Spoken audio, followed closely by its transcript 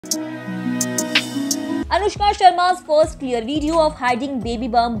Anushka Sharma's first clear video of hiding baby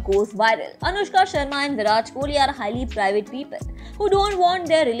bump goes viral. Anushka Sharma and Virat Kohli are highly private people who don't want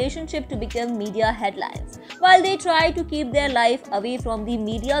their relationship to become media headlines. While they try to keep their life away from the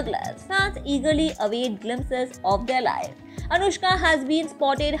media glare, fans eagerly await glimpses of their life. Anushka has been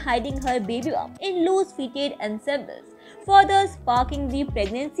spotted hiding her baby bump in loose-fitted ensembles, further sparking the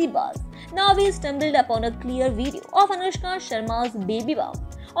pregnancy buzz. Now we stumbled upon a clear video of Anushka Sharma's baby bump.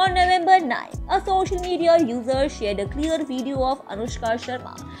 On November 9, a social media user shared a clear video of Anushka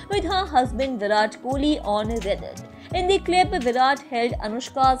Sharma with her husband Virat Kohli on Reddit. In the clip, Virat held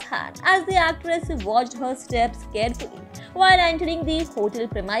Anushka's hand as the actress watched her steps carefully while entering the hotel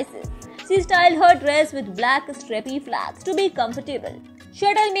premises. She styled her dress with black strappy flats to be comfortable.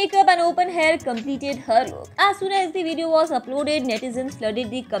 Shuttle makeup and open hair completed her look. As soon as the video was uploaded, netizens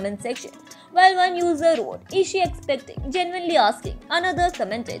flooded the comment section. While one user wrote, "Is she expecting?" genuinely asking. Another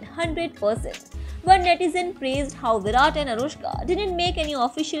commented, 100%. One netizen praised how Virat and Anushka didn't make any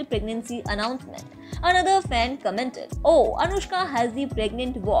official pregnancy announcement. Another fan commented, "Oh, Anushka has the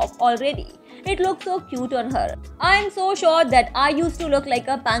pregnant walk already. It looks so cute on her. I am so sure that I used to look like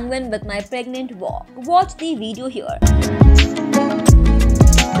a penguin with my pregnant walk. Watch the video here."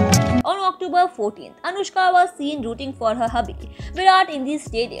 On October 14th, Anushka was seen rooting for her hubby, Virat, in the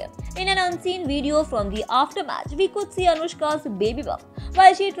stadium. In an unseen video from the aftermatch, we could see Anushka's baby bump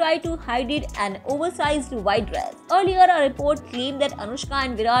while she tried to hide it in an oversized white dress. Earlier, a report claimed that Anushka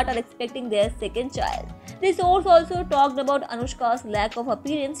and Virat are expecting their second child. The source also talked about Anushka's lack of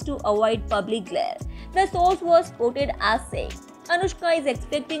appearance to avoid public glare. The source was quoted as saying, "Anushka is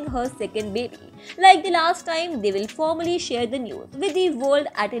expecting her second baby. Like the last time, they will formally share the news with the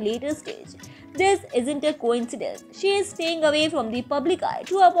world at a later stage. This isn't a coincidence. She is staying away from the public eye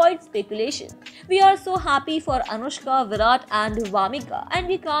to avoid speculation. We are so happy for Anushka, Virat and Vamika,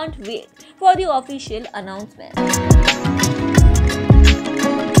 and we can't wait for the official announcement."